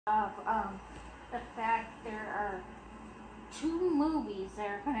of the fact there are 2 movies that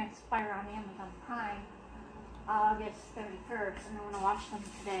are going to expire on Amazon Prime August 31st, and I'm going to watch them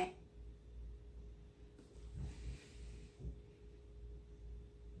today.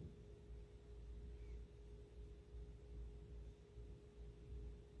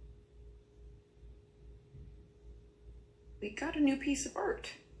 We got a new piece of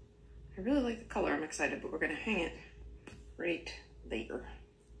art. I really like the color. I'm excited, but we're going to hang it right there.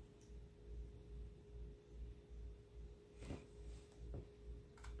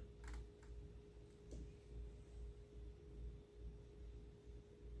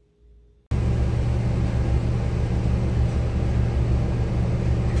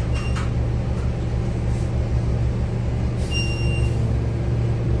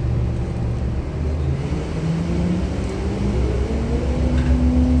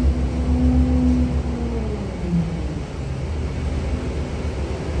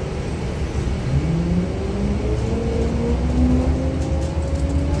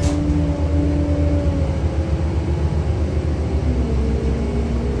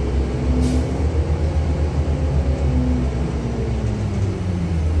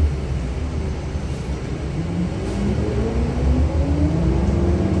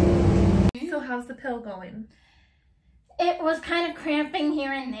 How's the pill going? It was kind of cramping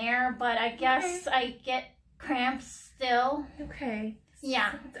here and there, but I guess I get cramps still. Okay.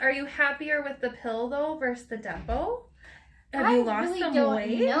 Yeah. Are you happier with the pill though versus the depot? Have you lost some weight? I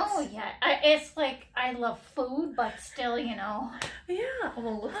really don't know yet. It's like I love food, but still, you know. Yeah. Well,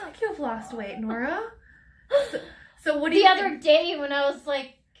 it looks like you've lost weight, Nora. So what do you think? The other day when I was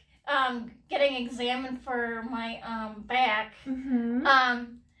like getting examined for my back,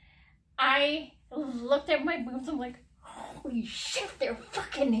 I looked at my boobs. I'm like, holy shit, they're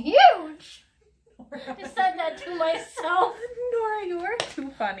fucking huge. I said that to myself. Nora, you are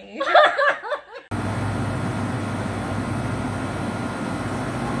too funny.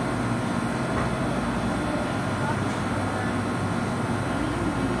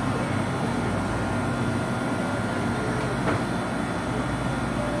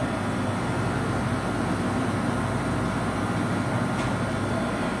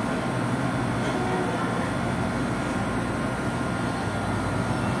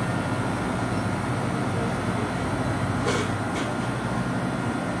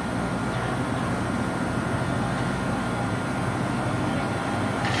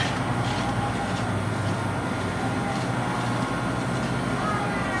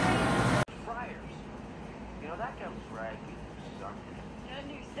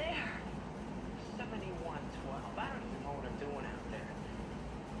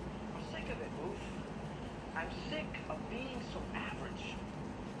 I'm sick of being so average.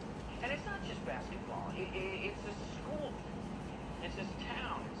 And it's not just basketball. It's this school. It's this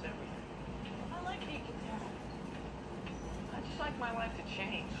town. It's everything. I like Eaton Town. I just like my life to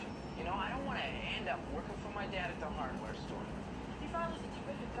change. You know, I don't want to end up working for my dad at the hardware store. Your father's a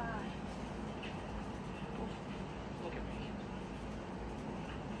terrific guy. Look at me.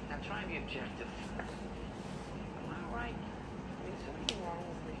 I'm trying to be objective. Am I all right? Is something wrong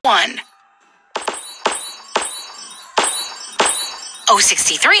with me?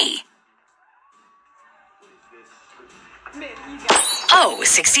 063.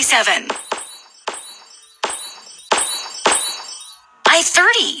 067.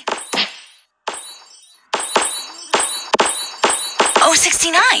 I-30.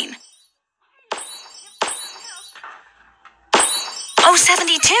 069.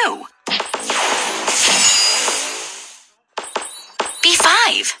 072.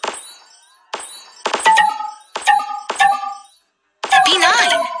 B5.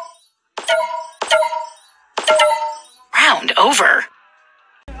 B9. Round over.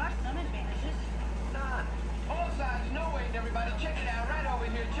 There are some advantages. None. All sides, no waiting, everybody. Check it out. Right over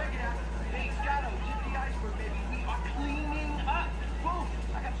here. Check it out. Hey, Scotto, tip the iceberg, baby. We are cleaning up. Boom.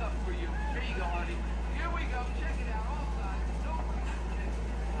 I got something for you. Here you go, honey. Here we go. Check it out. All sides. No waiting.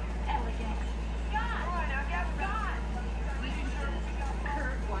 Elegant. Scott! All right, now, get Scott!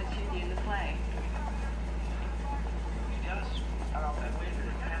 Kurt wants you to do the play. Yes.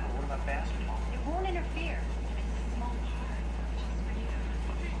 What about basketball? It won't interfere. It's a small part. Just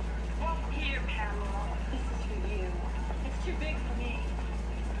for you. Here, Pamela. This is for you. It's too big for me.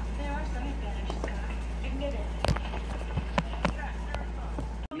 There are some advantages, Scott. Admit it.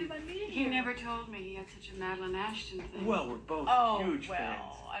 He never told me he had such a Madeline Ashton thing. Well, we're both huge fans.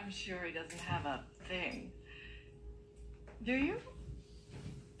 I'm sure he doesn't have a thing. Do you?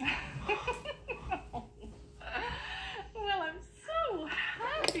 Well, I'm so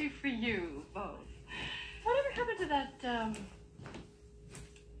happy for you both. Whatever happened to that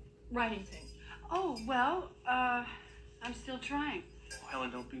writing thing. Oh, well, I'm still trying. Oh,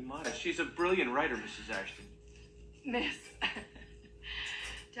 Helen, don't be modest. She's a brilliant writer, Mrs. Ashton. Miss.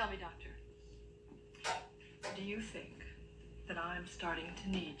 Tell me, Doctor. Do you think that I'm starting to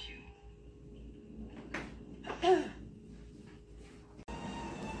need you?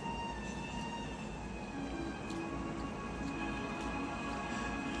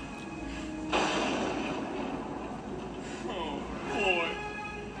 Oh, boy.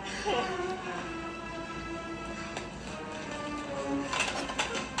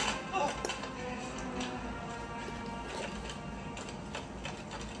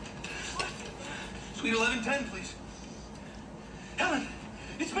 Suite 1110, please. Helen,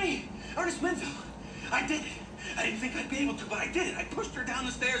 it's me, Ernest Menzel. I did it. I didn't think I'd be able to, but I did it. I pushed her down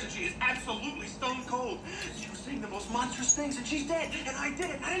the stairs, and she is absolutely stone cold. She was saying the most monstrous things, and she's dead. And I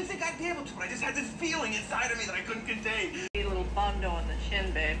did it. I didn't think I'd be able to, but I just had this feeling inside of me that I couldn't contain. A little bundo on the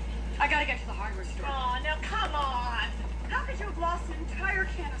chin, babe. I gotta get to the hardware store. Oh, now come on. How could you have lost an entire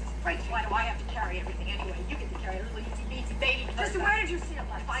can of Sprite? Why do I have to carry everything anyway? You get to carry a little easy baby. Just where did you see it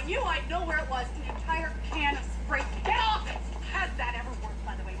last? I knew I'd know where it was. The entire can of Sprite. Get off it! Has that ever worked,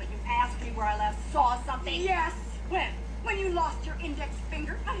 by the way, when you asked me where I last saw something? Yes. When? When you lost your index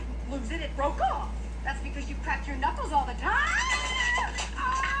finger? I didn't lose it. It broke off. That's because you cracked your knuckles all the time.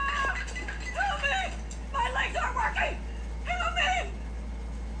 Ah! Help me! My legs aren't working! Help me!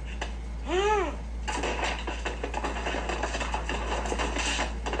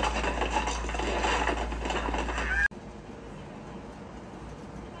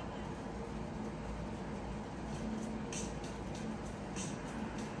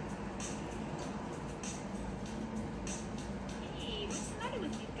 Hey, what's the matter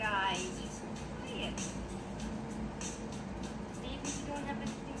with you guys? You're so quiet. Maybe you don't have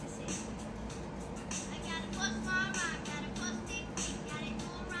anything to say. I gotta push my rhyme, gotta push big feet, got it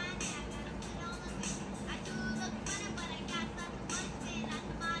all right now, gotta put on the beat. I do look funny, but I got lots of money spent. I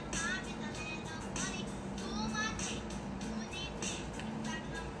do my time in the land of money. Do my thing, doing these things. Back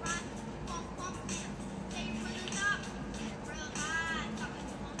on the rock, pump, pump, down. Stay for the top, get real high. Talking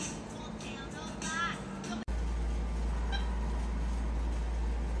to them, won't tell no lie.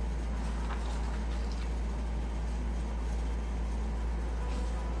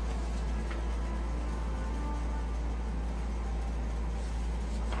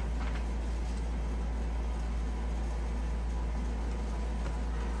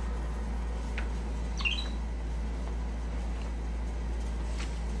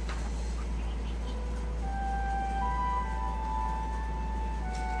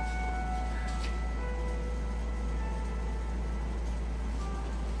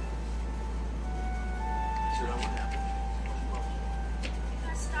 Sit down, what happened?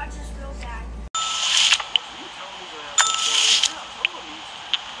 That star just real bad. You tell me what happened. Yeah, tell me.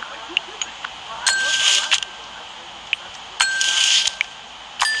 Like, who did it? Well, I know the last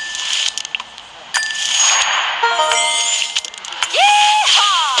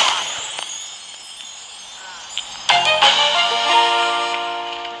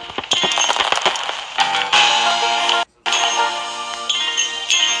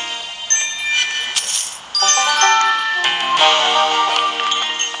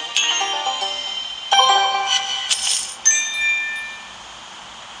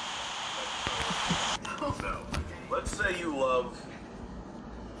So, let's say you love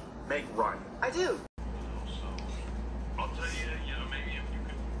Meg Ryan. I do. So, I'll tell you, maybe if you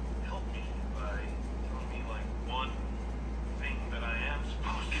could help me by telling me, like, one thing that I am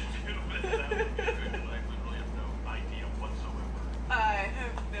supposed to do, that would be good, 'cause I literally have no idea whatsoever. I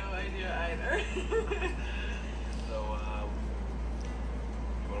have no idea either. So,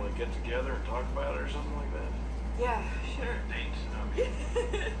 you want to get together and talk about it or something like that? Yeah, sure. Date? Okay.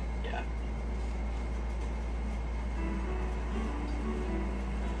 Yeah.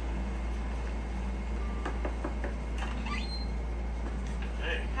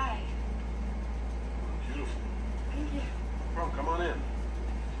 Hey, Hi. beautiful. Thank you. Come on in.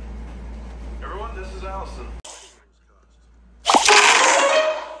 Everyone, this is Allison.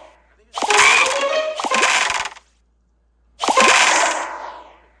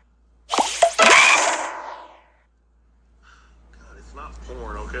 God, it's not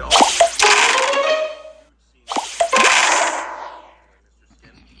porn, okay? Mr.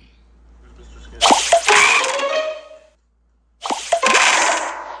 Skin? Who's Mr. Skin?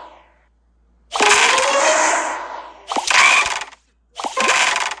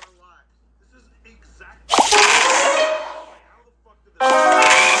 This is exactly. How the fuck did this?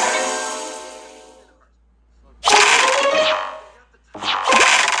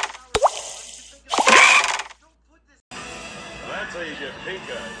 That's how you get pink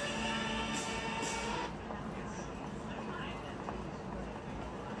eye.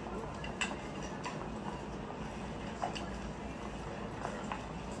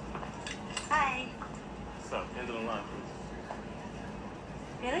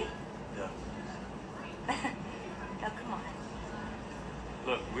 Really? Yeah. Oh, come on.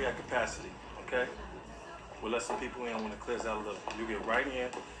 Look, we at capacity, okay? We'll let some people in when it clears out a little. You get right in.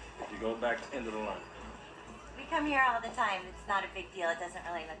 If you go back to the end of the line. We come here all the time. It's not a big deal. It doesn't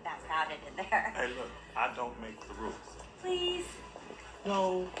really look that crowded in there. Hey, look, I don't make the rules. Please.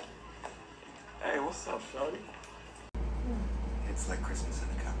 No. Hey, what's up, shorty? It's like Christmas in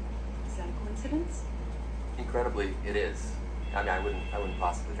a cup. Is that a coincidence? Incredibly, it is. I mean, I wouldn't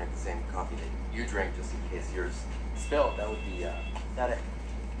possibly drink the same coffee that you drink just in case yours spilled. That would be, that it.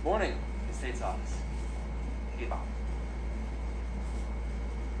 Morning, Estate's office. Hey, Bob.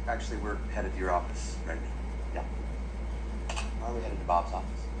 Actually, we're headed to your office right now. Yeah. Why are we headed to Bob's office?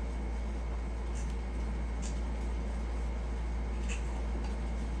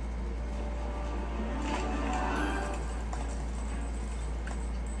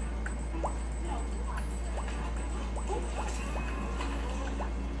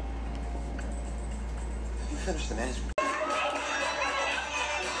 Finish the manuscript.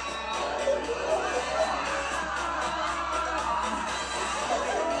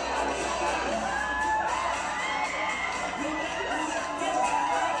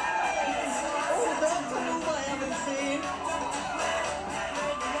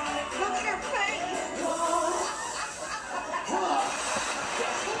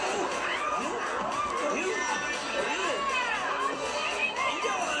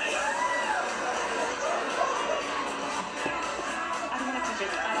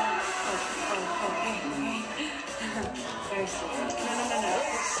 Very sweet. No.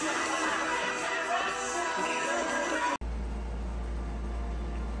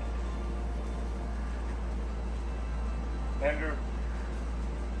 Andrew.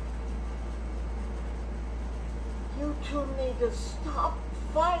 You two need to stop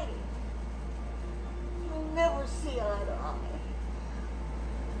fighting. You'll never see eye to eye.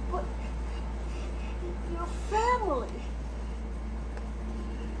 But you're family.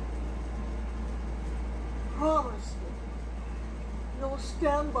 Promise me you'll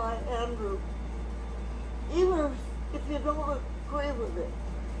stand by Andrew, even if you don't agree with it.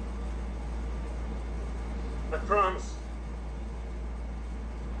 I promise.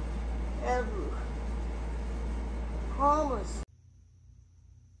 Andrew, promise.